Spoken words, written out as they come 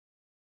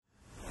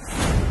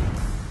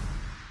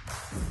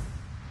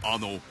あ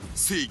の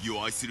正義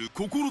を愛する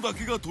心だ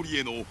けが取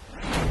り柄の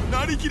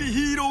なりきり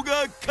ヒーロー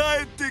が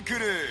帰ってく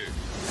る。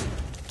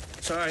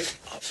 Sorry.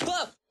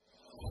 Look!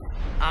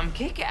 I'm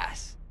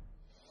kick-ass.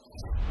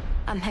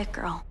 I'm hit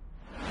girl.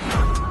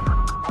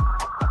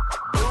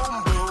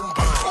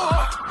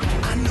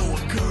 I know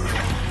a girl.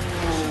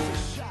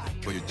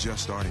 But you're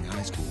just starting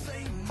high school.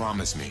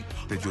 Promise me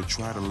that you'll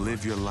try to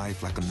live your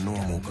life like a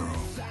normal girl.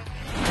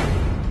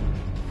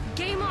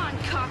 Game on,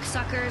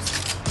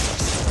 cocksuckers.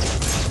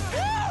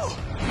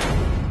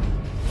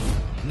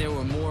 There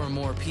were more and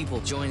more people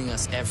joining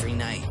us every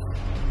night.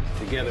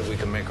 Together we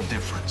can make a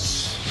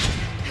difference.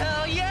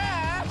 Hell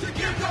yeah! To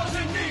give those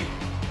in need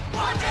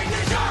what they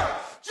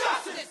deserve!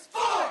 Justice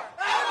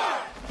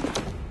forever!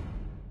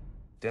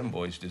 Them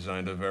boys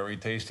designed a very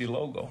tasty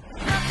logo. I'm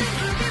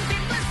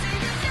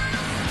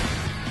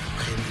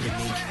gonna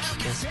make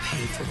kick-ass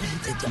pay for what he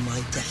did to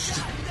my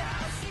dad.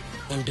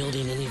 I'm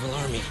building an evil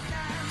army.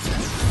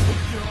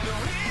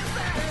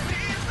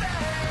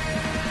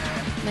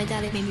 My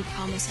daddy made me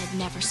promise I'd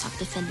never stop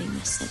defending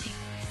this city.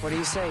 What do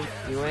you say?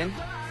 You in?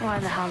 Why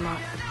the hell not?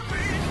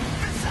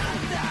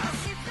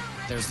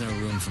 There's no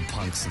room for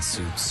punks in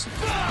suits.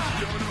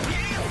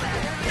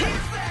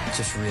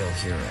 Just real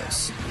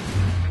heroes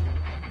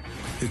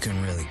who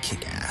can really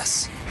kick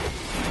ass.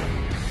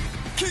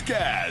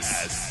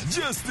 Kick-ass!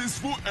 Justice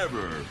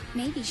forever!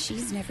 Maybe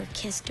she's never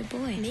kissed a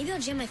boy. Maybe I'll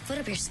jam my foot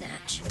up your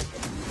snatch.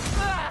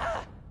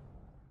 Ah!